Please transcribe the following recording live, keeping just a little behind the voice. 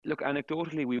look,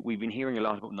 anecdotally, we've been hearing a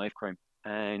lot about knife crime,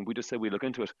 and we just said we look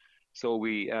into it. So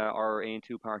our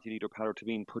AN2 party leader, Paolo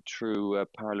Tobin, put through a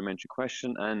parliamentary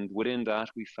question, and within that,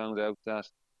 we found out that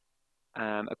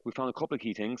we found a couple of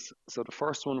key things. So the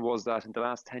first one was that in the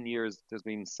last 10 years, there's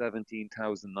been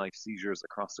 17,000 knife seizures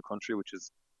across the country, which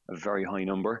is a very high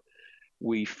number.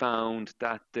 We found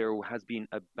that there has been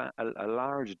a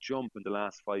large jump in the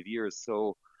last 5 years.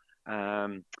 So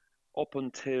um, up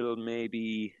until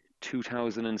maybe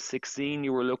 2016,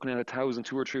 you were looking at 1,000,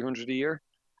 two or 300 a year,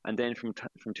 and then from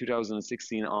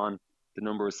 2016 on, the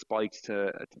number has spiked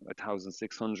to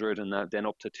 1,600, and then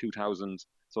up to 2,000.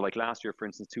 So like last year, for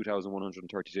instance,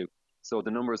 2,132. So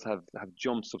the numbers have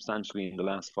jumped substantially in the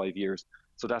last 5 years.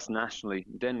 So that's nationally.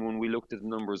 Then when we looked at the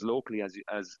numbers locally,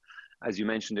 as you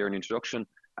mentioned there in the introduction,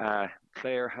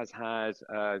 Clare has had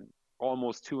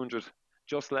almost 200,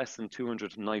 just less than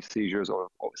 200 knife seizures or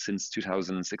since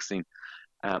 2016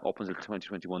 up until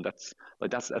 2021. That's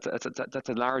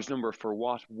a large number for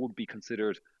what would be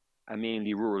considered a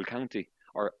mainly rural county.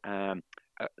 Or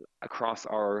across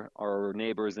our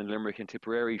neighbours in Limerick and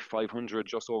Tipperary, 500,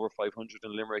 just over 500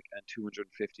 in Limerick and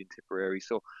 250 in Tipperary.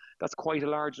 So that's quite a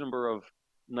large number of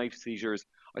knife seizures.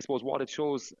 I suppose what it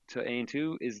shows to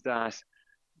AN2 is that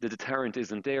the deterrent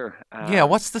isn't there. Yeah,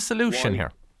 what's the solution Why?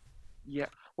 here? Yeah.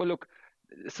 Well, look.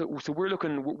 So we're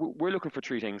looking for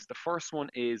three things. The first one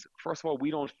is, first of all,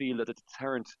 we don't feel that the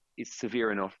deterrent is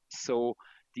severe enough. So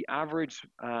the average,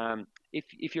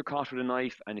 if you're caught with a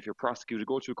knife and if you're prosecuted,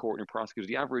 go to a court and you're prosecuted,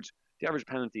 the average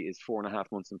penalty is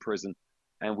 4.5 months in prison.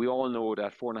 And we all know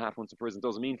that 4.5 months in prison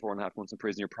doesn't mean 4.5 months in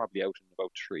prison. You're probably out in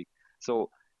about three. So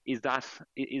is that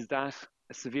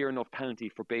a severe enough penalty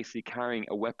for basically carrying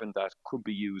a weapon that could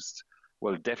be used?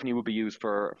 Well, definitely would be used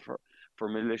for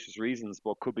malicious reasons,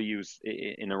 but could be used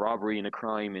in a robbery, in a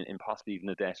crime, in possibly even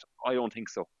a death. I don't think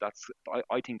so.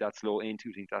 I think that's low.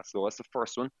 AN2 think that's low. That's the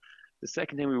first one. The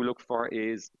second thing we will look for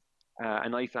is a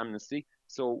knife amnesty.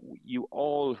 So you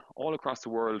all across the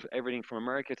world, everything from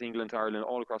America to England to Ireland,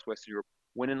 all across Western Europe,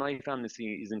 when a knife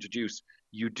amnesty is introduced,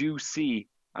 you do see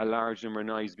a large number of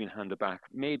knives being handed back.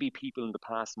 Maybe people in the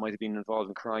past might have been involved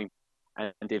in crime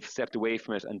and they've stepped away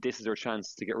from it, and this is their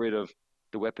chance to get rid of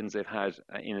the weapons they've had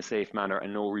in a safe manner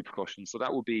and no repercussions. So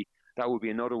that would be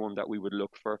another one that we would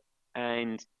look for.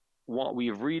 And what we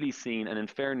have really seen, and in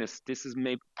fairness, this is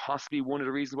maybe possibly one of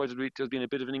the reasons why there's been a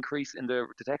bit of an increase in the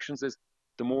detections, is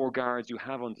the more guards you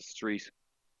have on the street,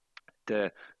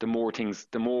 the the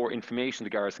more information the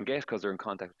guards can get because they're in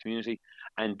contact with the community,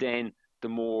 and then the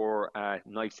more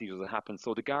knife seizures that happen.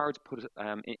 So the guards put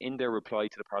in their reply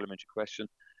to the parliamentary question,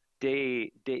 they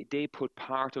put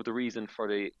part of the reason for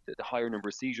the higher number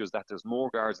of seizures that there's more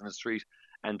guards in the street,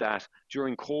 and that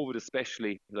during COVID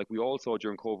especially, like we all saw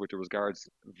during COVID, there was guards,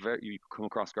 you come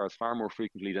across guards far more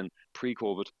frequently than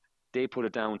pre-COVID. They put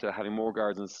it down to having more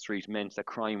guards in the street meant that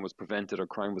crime was prevented, or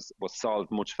crime was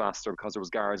solved much faster because there was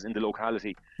guards in the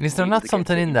locality Is there able not to get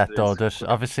something to in that though, incidents that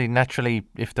quicker. obviously naturally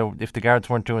if the guards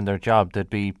weren't doing their job, there'd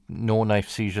be no knife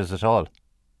seizures at all?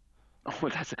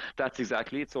 Well, that's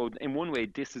exactly it. So in one way,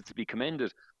 this is to be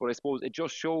commended, but I suppose it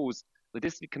just shows that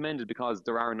this is to be commended because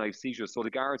there are knife seizures. So the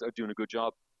guards are doing a good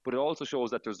job, but it also shows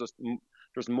that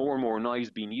there's more and more knives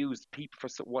being used. People, for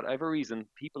whatever reason,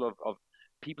 people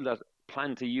that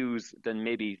plan to use, then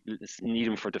maybe need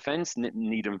them for defense,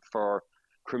 need them for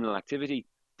criminal activity.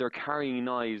 They're carrying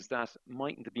knives that they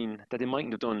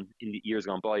mightn't have done in the years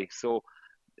gone by. So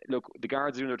look, the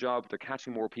guards are doing their job. They're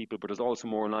catching more people, but there's also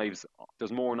more knives.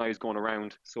 There's more knives going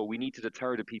around. So we need to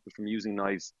deter the people from using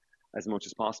knives as much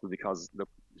as possible, because look,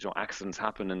 accidents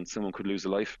happen and someone could lose a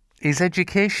life. Is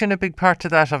education a big part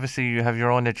of that? Obviously, you have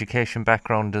your own education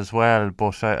background as well,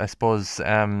 but I suppose,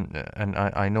 and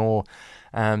I know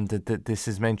that this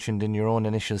is mentioned in your own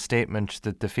initial statement,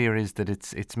 that the fear is that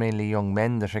it's mainly young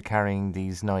men that are carrying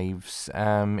these knives.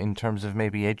 In terms of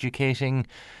maybe educating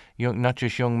not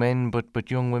just young men,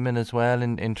 but young women as well,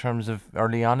 in terms of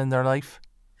early on in their life.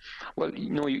 Well,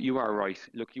 you are right.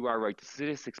 Look, you are right. The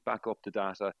statistics back up the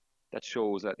data that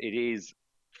shows that it is,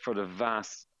 for the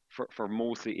vast, for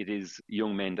mostly it is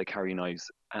young men that carry knives.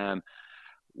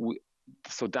 We,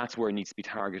 so that's where it needs to be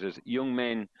targeted. Young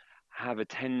men have a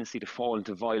tendency to fall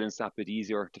into violence that bit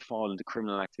easier, to fall into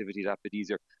criminal activity that bit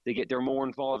easier. They're more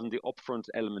involved in the upfront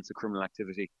elements of criminal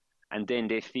activity, and then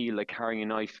they feel like carrying a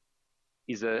knife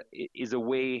is a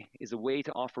way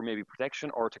to offer maybe protection,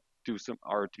 or to do some,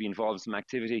 or to be involved in some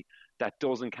activity that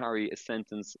doesn't carry a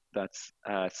sentence that's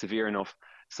severe enough.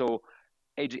 So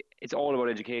it's all about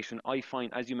education. I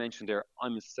find, as you mentioned there,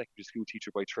 I'm a secondary school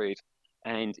teacher by trade,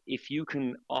 and if you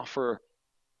can offer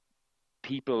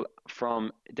people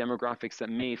from demographics that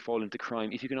may fall into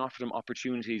crime, if you can offer them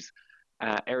opportunities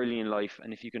early in life,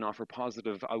 and if you can offer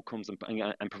positive outcomes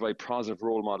and provide positive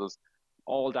role models,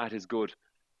 all that is good.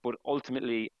 But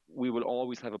ultimately, we will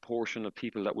always have a portion of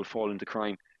people that will fall into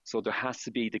crime. So there has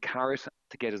to be the carrot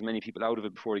to get as many people out of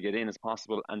it before they get in as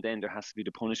possible, and then there has to be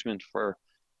the punishment for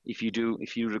if you do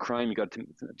the crime, you got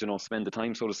to spend the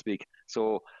time, so to speak.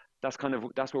 So that's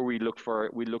where we look for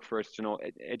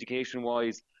it, education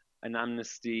wise, an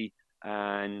amnesty,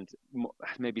 and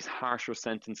maybe harsher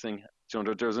sentencing.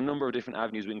 There's a number of different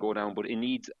avenues we can go down, but it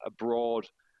needs a broad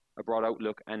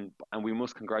outlook, and we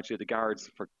must congratulate the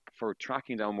guards for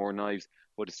tracking down more knives.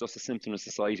 But it's just a symptom of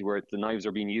society where the knives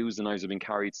are being used, the knives are being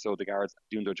carried, so the guards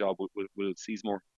doing their job will seize more.